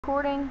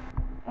Recording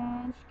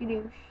and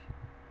skadoosh.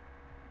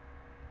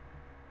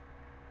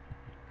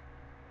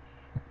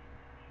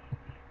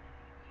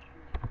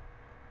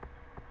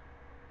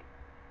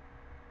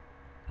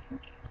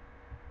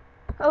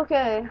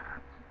 Okay,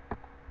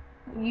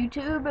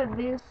 YouTube,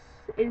 this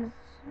is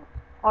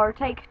our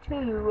take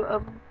 2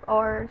 of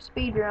our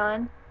speed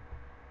run.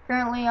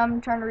 Currently,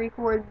 I'm trying to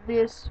record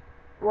this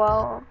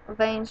while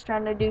Vane's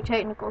trying to do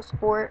technical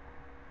support.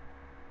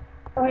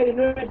 Oh, hey, you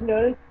know what I've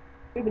noticed?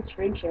 We've been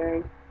screen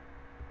sharing.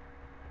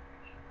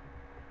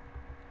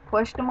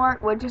 Question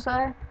mark? What'd you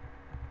say?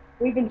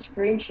 We've been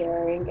screen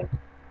sharing.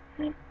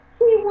 He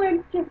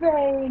went to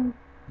Vane.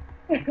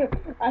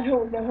 I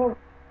don't know.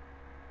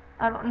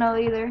 I don't know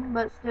either,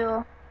 but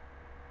still.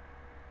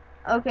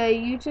 Okay,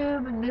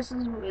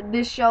 YouTube,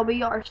 this shall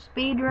be our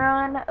speed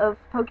run of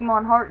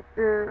Pokemon Heart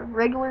or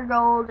regular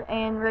Gold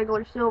and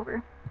regular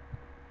Silver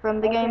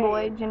from the Game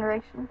Boy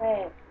generation.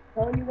 Hey,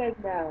 telling you guys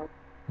now,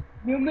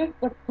 you missed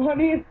the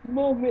funniest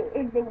moment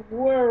in the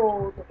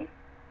world.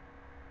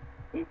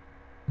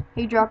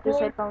 He dropped his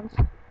headphones.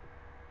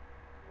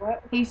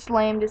 What? He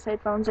slammed his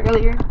headphones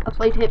earlier. I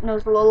played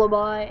Hypno's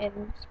Lullaby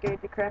and scared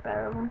the crap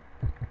out of him.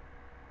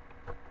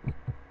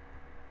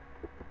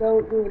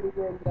 Don't do it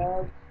again,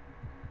 dog.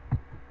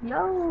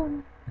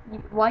 No.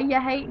 Why you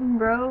hating,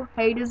 bro?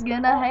 Hate is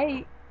gonna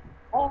hate.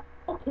 I'll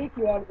kick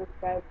you out of this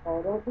Skype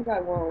call. Don't think I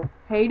won't.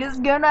 Hate is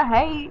gonna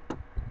hate.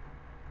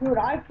 Dude,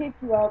 I've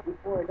kicked you out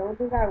before. Don't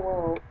think I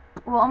won't.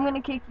 Well, I'm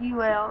gonna kick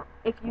you out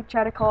if you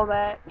try to call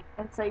back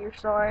and say you're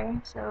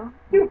sorry, so.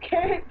 You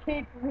can't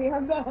kick me.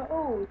 I'm the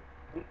host.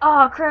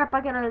 Oh, crap,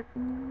 I gotta.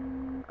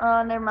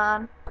 Never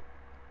mind.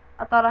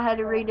 I thought I had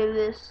to redo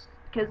this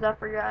because I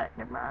forgot.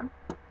 Never mind.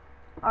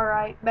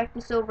 Alright, back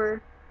to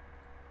Silver.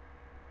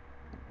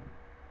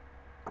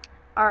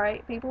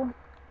 Alright, people.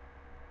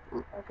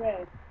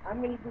 Okay,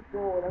 I'm gonna get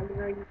gold. I'm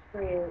getting ready to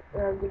spray it,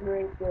 or I'm getting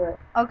ready to do it.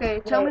 Okay,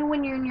 tell me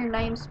when you're in your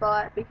name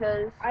spot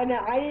because I know.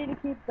 I need to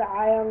keep the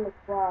eye on the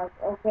clock.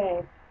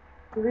 Okay,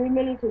 3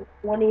 minutes and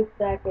 20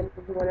 seconds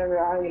is whenever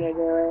I'm gonna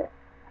do it.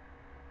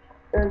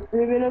 Or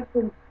 3 minutes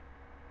and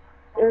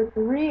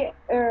 21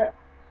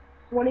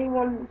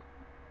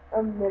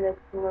 minutes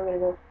is what I'm gonna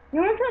do.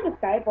 You wanna try to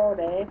Skype all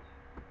day?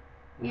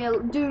 yeah,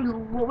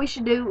 dude, what we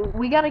should do,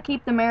 we gotta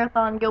keep the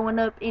marathon going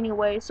up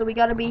anyway, so we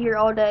gotta be here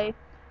all day.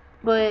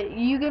 But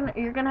you're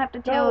gonna have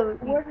to tell. No,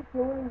 we're just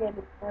doing it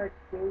in parts,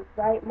 dude.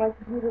 Right? My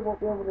computer won't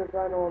be able to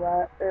run all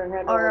that or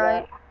handle all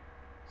that.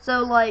 So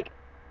like,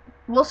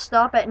 we'll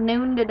stop at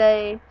noon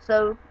today.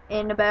 So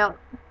in about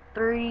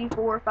 3,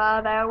 4,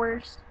 5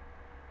 hours.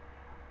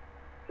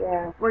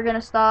 Yeah. We're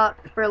gonna stop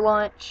for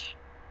lunch,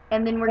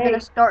 and then we're gonna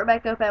start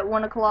back up at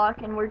 1 o'clock,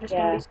 and we're just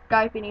gonna be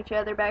Skyping each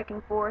other back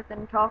and forth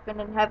and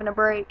talking and having a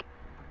break,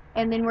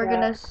 and then we're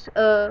gonna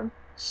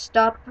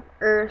stop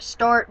or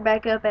start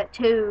back up at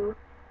 2.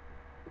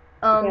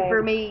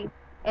 For me,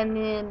 and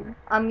then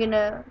I'm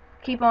gonna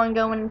keep on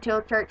going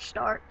until church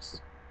starts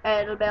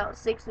at about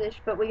 6ish.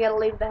 But we gotta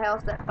leave the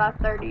house at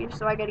 5:30,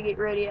 so I gotta get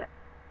ready at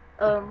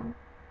 5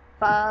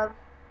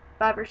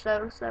 or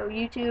so. So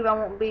YouTube, I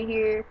won't be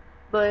here,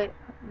 but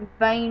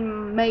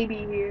Vane may be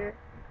here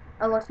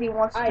unless he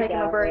wants to take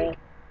him a break.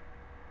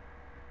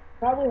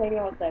 Probably hang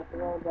out with that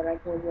girl that I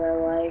told you I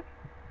like.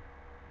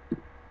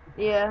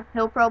 Yeah,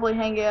 he'll probably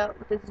hang out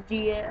with his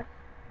GF.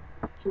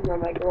 She's not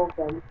my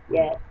girlfriend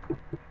yet.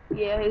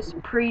 Yeah, his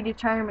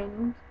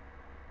predetermined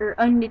or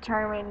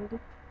undetermined,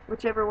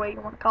 whichever way you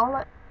want to call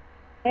it.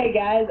 Hey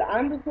guys,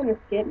 I'm just gonna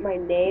skip my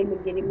name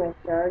and getting my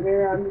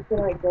starter. I'm just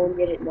gonna go and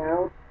get it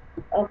now.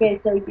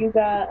 Okay, so you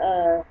got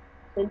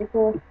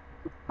Syndical.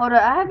 Hold on,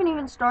 I haven't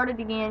even started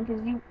again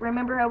because you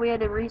remember how we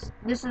had to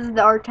this is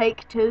our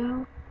take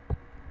 2,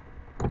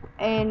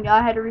 and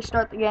I had to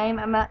restart the game.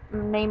 I'm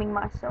naming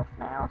myself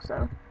now,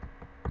 so.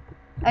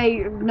 Hey,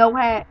 no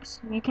hacks.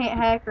 You can't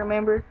hack,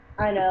 remember?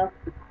 I know.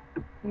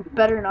 You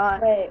better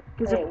not. Wait,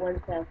 1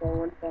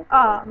 second.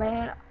 Aw,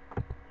 man.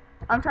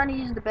 I'm trying to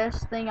use the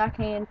best thing I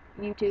can,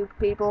 YouTube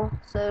people,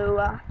 so,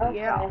 okay.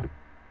 Yeah.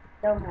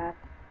 No hack.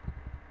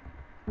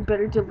 You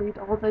better delete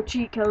all the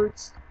cheat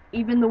codes,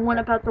 even the one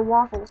about the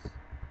waffles.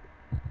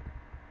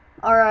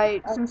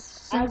 Alright,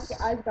 since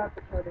I've got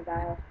the code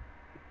dial.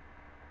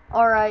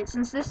 Alright,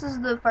 since this is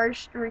the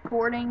first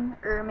recording,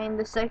 or I mean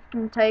the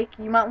second take,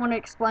 you might want to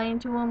explain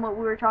to him what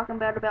we were talking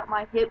about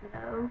my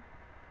Hypno.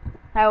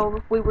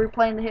 How we were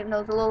playing the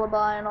Hypno's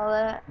Lullaby and all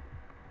that.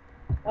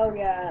 Oh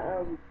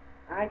yeah,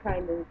 I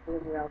kind of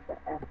figured out the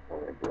F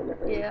word.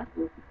 Yeah.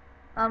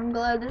 I'm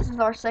glad this is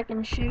our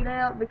second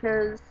shootout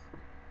because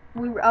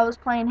I was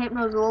playing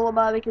Hypno's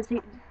Lullaby because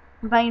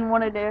Vane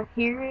wanted to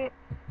hear it,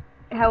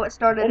 how it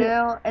started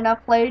out, and I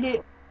played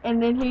it,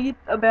 and then he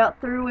about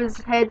threw his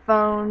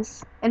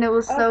headphones, and it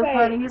was so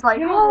funny. He's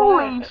like,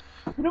 holy.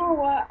 You know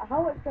what?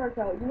 How it starts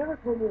out, you never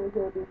told me it was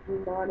going to be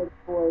demonic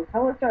voice.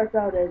 How it starts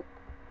out is,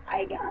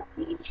 I got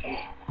the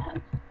chance.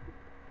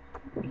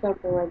 Or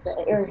something like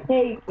that. Or,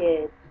 hey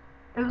kid.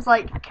 It was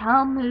like,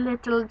 come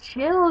little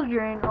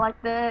children, like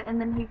that, and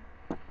then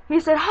he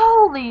said,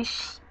 holy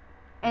sh...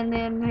 And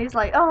then he's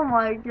like, oh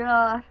my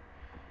gosh.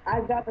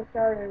 I've got the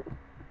starter.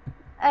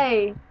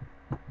 Hey.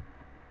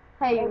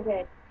 Hey.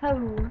 Okay.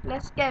 Ho,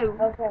 let's go.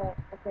 Okay,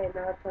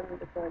 now it's time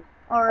to play.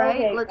 Alright,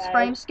 Okay, let's guys,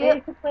 frame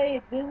skip.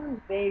 basically, this is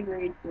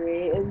Beyblade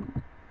 3,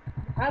 and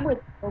I'm with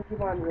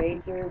Pokemon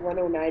Ranger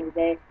 109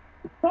 today.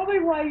 Probably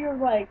why you're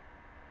like,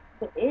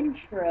 the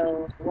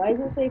intro, why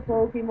does it say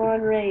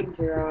Pokemon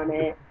Ranger on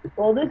it?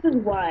 Well, this is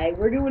why.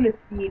 We're doing a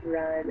speed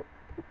run,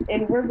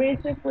 and we're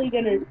basically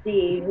gonna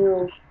see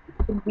who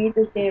can beat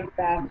this game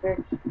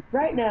faster.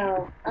 Right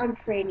now, I'm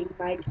training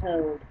my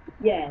Toad.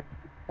 Yes,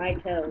 my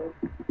Toad.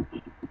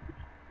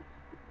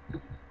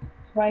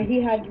 Why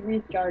he had to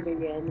restart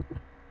again.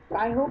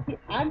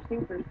 I'm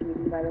super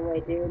speedy, by the way,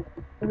 dude.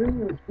 This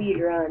is a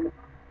speed run,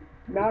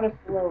 not a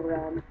slow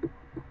run.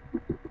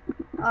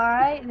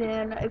 Alright,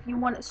 then, if you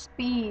want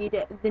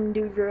speed, then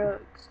do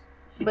drugs.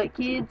 But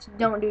kids,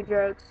 don't do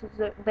drugs,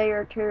 because they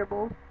are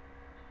terrible.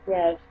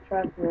 Yes,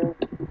 trust me.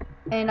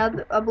 And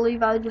I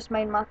believe I just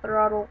made my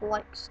throttle,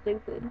 like,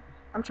 stupid.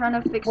 I'm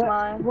trying to fix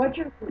mine.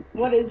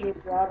 What is your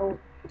throttle?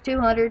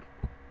 200.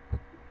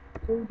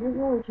 Dude, yours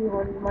is only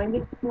 200. Mine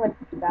gets to, like,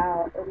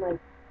 about, and,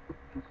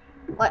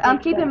 Like, I'm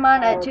keeping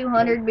mine at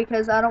 200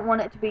 because I don't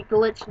want it to be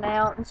glitching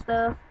out and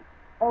stuff.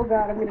 Oh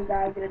god, I'm gonna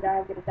die, I'm gonna die,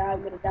 I'm gonna die,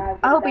 I'm gonna die.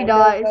 I hope he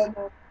dies.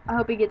 No. I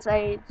hope he gets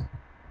AIDS.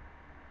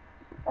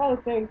 Oh,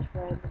 thanks,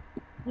 friend.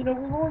 You know,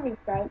 we've only been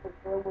Skyping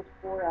for almost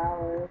 4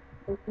 hours.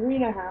 Or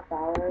 3.5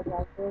 hours,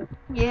 actually.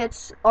 Yeah,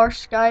 our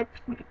Skype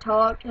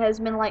talk has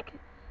been like,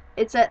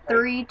 it's at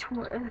 3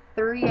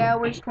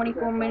 hours,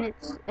 24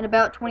 minutes, and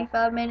about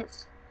 25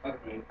 minutes.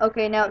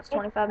 Okay, now it's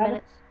 25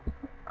 minutes.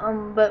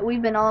 But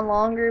we've been on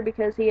longer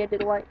because he had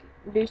to, like,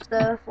 do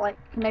stuff, like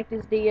connect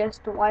his DS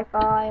to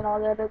Wi-Fi and all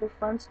that other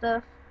fun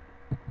stuff.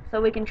 So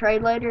we can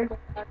trade later.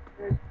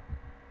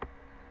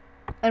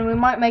 And we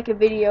might make a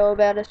video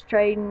about us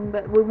trading,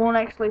 but we won't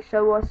actually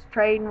show us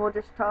trading. We'll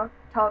just talk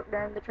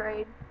during the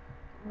trade.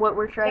 What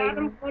we're trading. Got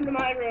him, come to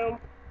my room.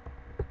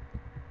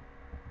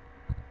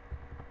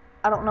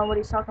 I don't know what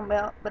he's talking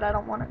about, but I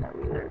don't want to know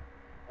either.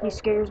 He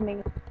scares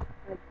me.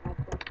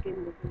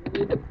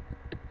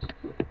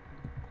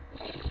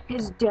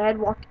 His dad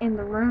walked in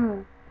the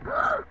room.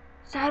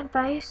 Sad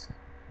face.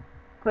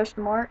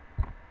 Question mark.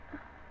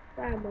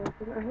 I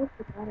hope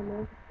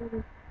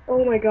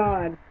oh my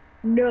god.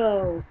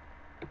 No.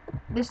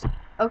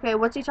 Okay,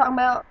 what's he talking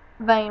about?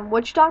 Vane,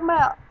 what you talking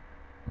about?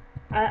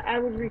 I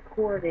was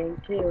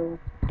recording too.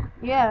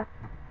 Yeah.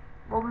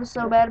 What was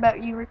so bad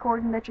about you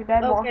recording that your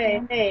dad walked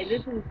in? Okay, hey,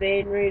 this is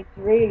Vane Rage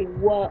 3.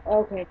 What?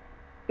 Okay.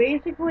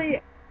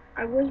 Basically,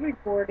 I was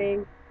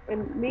recording,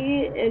 and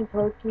me and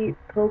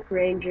Poke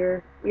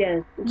Ranger,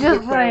 yes.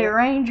 Just say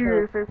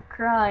Ranger for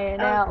crying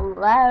out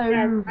loud.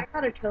 Yeah, I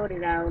got a Toad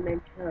now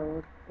named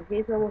Toad.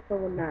 He's almost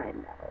level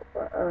 9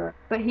 now,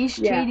 but he's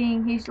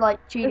cheating. He's like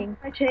cheating.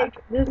 This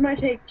is my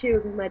take too,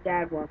 because my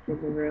dad walked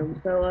in the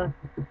room. So,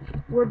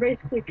 we're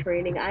basically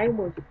training. I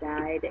almost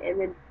died,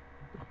 and then.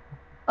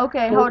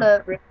 Okay, hold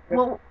up.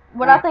 Well,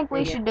 what I think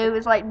we should do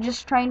is like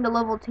just train to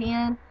level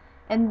 10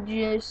 and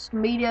just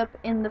meet up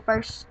in the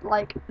first,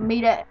 like,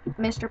 meet at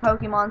Mr.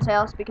 Pokemon's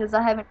house, because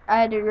I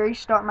had to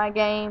restart my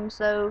game,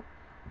 so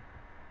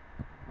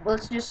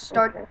let's just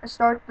start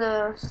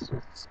the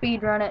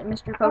speed run at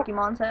Mr.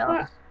 Pokemon's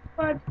house.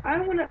 But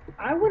I wanna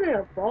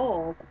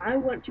evolve. I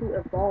want to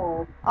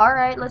evolve.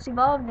 Alright, let's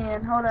evolve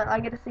then. Hold up, I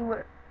gotta see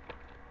what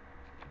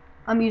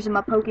I'm using.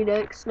 My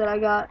Pokédex that I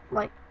got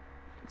like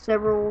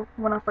several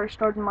when I first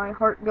started my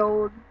Heart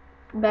Gold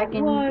back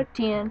in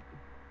 10.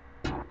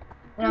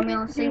 And I'm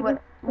gonna see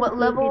what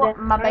level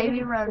my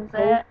baby runs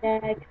at.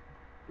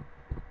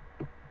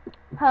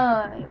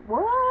 Huh,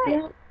 what?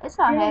 Yeah, it's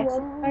not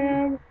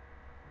hexing.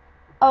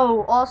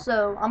 Oh,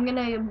 also, I'm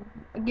gonna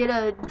get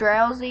a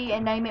Drowsy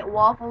and name it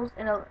Waffles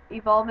and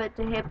evolve it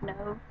to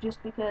Hypno,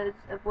 just because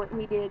of what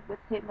he did with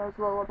Hypno's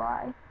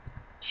Lullaby.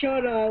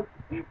 Shut up.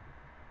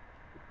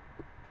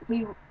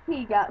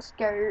 He got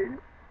scared.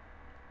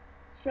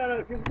 Shut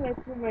up, just like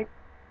for my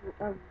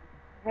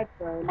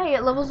headphones. Hey,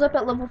 it levels up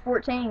at level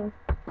 14.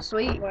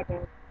 Sweet. What?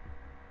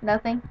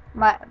 Nothing.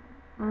 My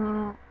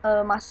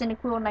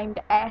Cyndaquil named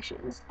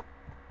Ashes.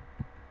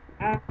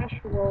 Ash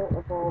will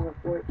evolve at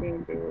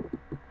 14, dude.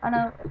 I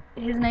know.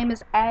 His name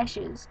is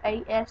Ashes.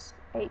 Ashess.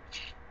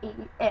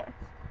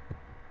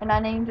 And I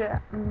named it.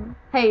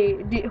 Hey,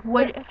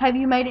 what have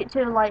you made it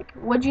to? Like,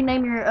 what'd you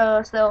name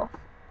your self?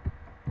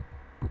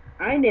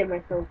 I named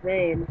myself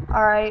Vane.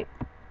 All right.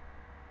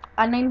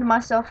 I named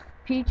myself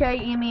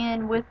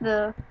PKMN with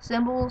the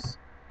symbols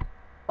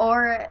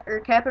or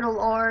capital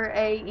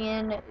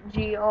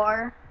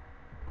RANGR.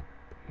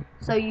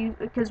 So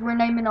because we're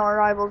naming our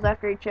rivals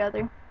after each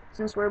other,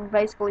 since we're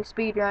basically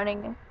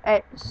speedrunning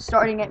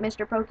starting at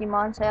Mr.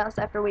 Pokemon's house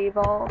after we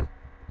evolve.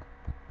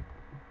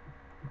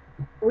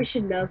 We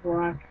should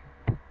Nuzlocke.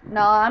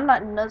 No, I'm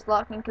not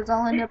Nuzlocking because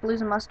I'll end up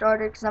losing my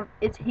starter because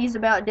he's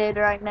about dead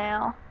right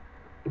now.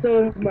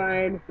 So is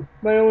mine.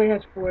 Mine only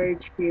has 4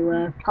 HP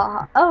left.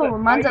 Haha. Oh,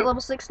 mine's at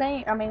level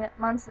 16. I mean,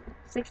 mine's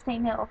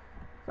 16 health.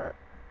 So.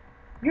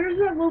 Yours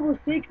is at level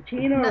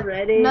 16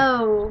 already?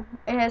 No,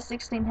 it has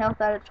 16 health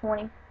out of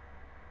 20.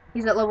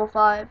 He's at level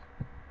 5.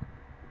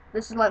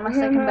 This is like my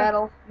second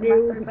battle, my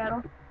third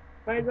battle.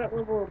 Mine's at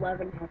level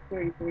 11, have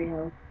 33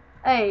 health.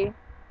 Hey,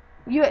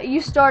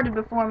 you started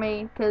before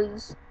me,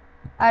 because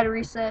I had to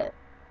reset.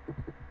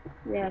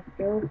 Yeah,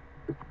 still.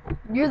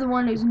 You're the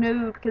one who's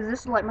noob, because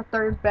this is like my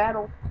third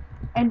battle.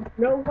 And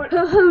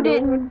who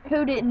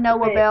didn't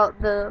know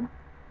about the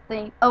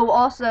thing? Oh,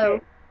 also,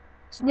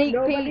 sneak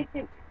peek.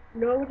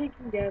 Nobody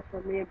can guess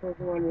what me and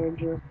Pokemon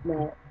Ranger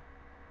met.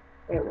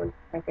 Wait 1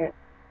 second.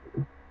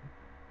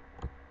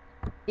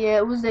 Yeah,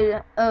 it was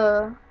at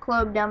a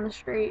club down the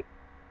street.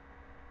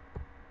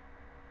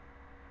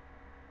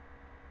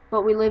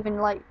 But we live in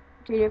like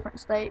 2 different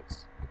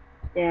states.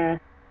 Yeah.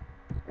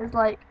 It's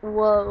like,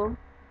 whoa.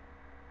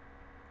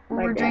 We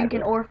were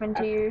drinking orphan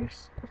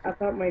tears. I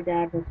thought my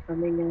dad was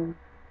coming in.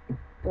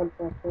 1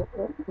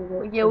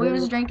 second. Yeah, we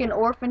was drinking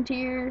orphan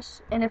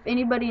tears, and if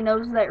anybody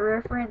knows that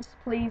reference,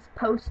 please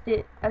post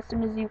it as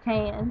soon as you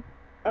can.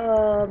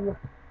 I'm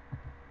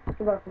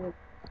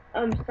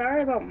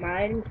sorry about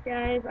mine,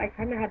 guys. I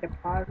kind of had to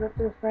pause it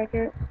for a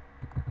second.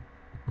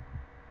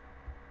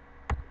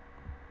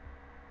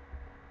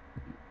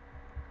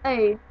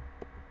 Hey,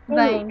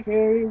 Vane,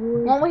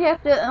 won't we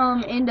have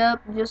to end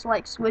up just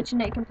like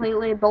switching it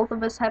completely? Both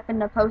of us happen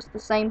to post the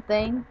same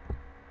thing,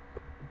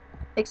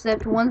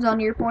 except one's on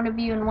your point of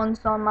view and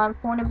one's on my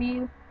point of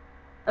view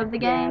of the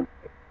game.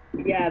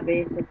 Yeah,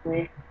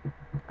 basically.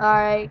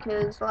 Alright,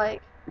 cause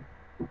like,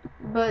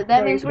 but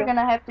that means we're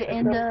gonna have to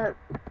end up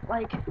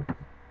like,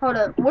 hold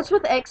up, what's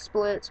with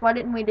XSplits? Why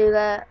didn't we do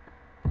that?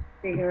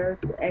 Because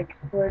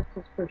XSplits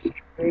is for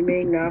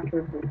streaming, not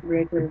for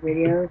regular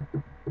videos.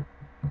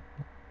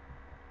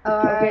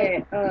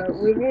 Alright. Okay,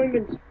 we've only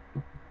been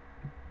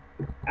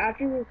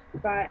after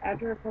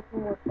a couple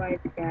more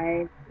fights,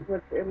 guys.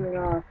 Let's end it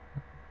off.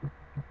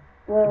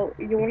 Well,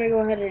 you want to go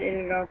ahead and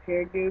end it off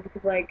here, dude?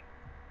 Because like,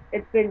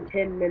 it's been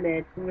 10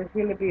 minutes, and there's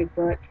gonna be a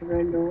bunch to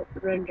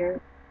render.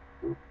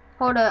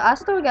 Hold up, I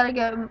still gotta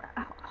go.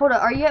 Hold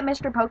up, are you at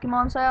Mr.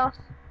 Pokemon's house?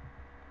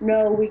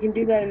 No, we can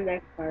do that in the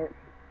next part.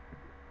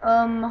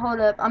 Hold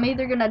up. I'm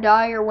either gonna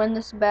die or win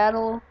this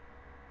battle.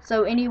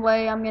 So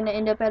anyway, I'm gonna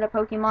end up at a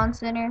Pokemon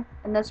Center,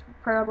 and that's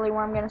probably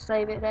where I'm gonna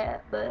save it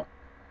at. But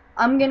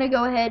I'm gonna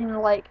go ahead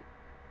and like,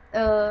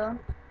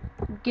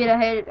 get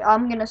ahead.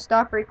 I'm gonna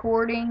stop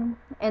recording,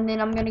 and then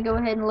I'm gonna go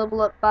ahead and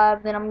level up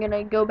 5. Then I'm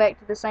gonna go back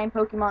to the same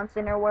Pokemon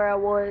Center where I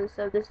was.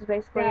 So this is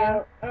basically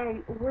it.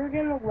 We're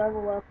gonna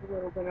level up a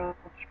little bit off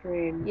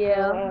screen.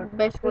 Yeah, so,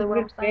 basically what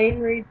I'm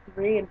saying. Vane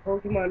 3 and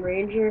Pokemon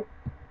Ranger.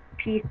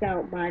 Peace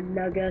out, my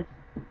nuggets.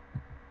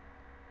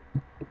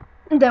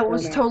 That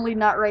was totally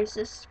not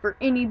racist for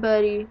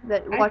anybody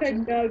that watches. I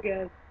said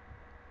nuggets.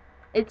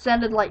 It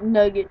sounded like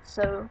nuggets,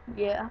 so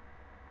yeah.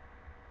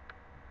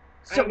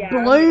 So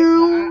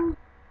Bloom,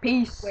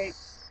 peace. Wait,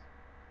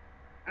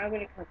 I'm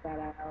gonna cut that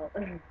out.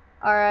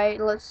 Alright,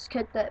 let's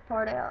cut that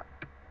part out.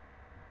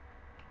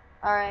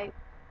 Alright.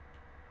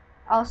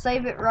 I'll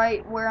save it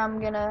right where I'm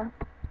gonna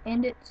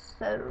end it,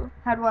 so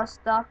how do I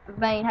stop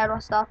Vane? How do I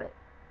stop it?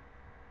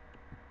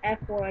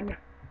 F1.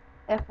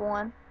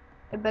 F1.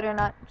 It better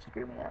not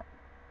screw me up.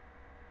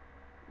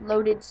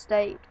 Loaded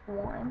state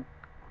 1.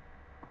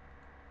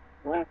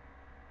 What?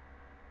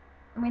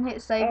 I'm gonna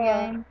hit save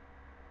game.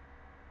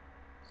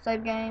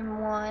 Save game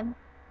 1.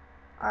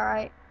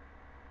 Alright.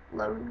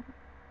 Load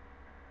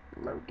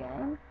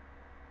game.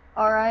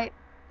 Alright.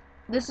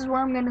 This is where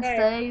I'm gonna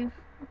save.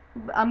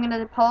 I'm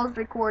gonna pause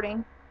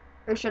recording.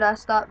 Or should I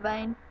stop,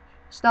 Vane?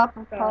 Stop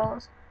or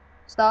pause?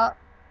 Stop.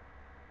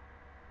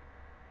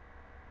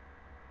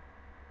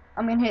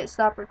 I'm gonna hit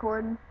stop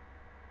recording.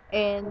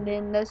 And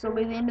then this will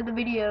be the end of the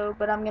video,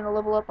 but I'm gonna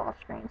level up off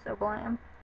screen, so blam.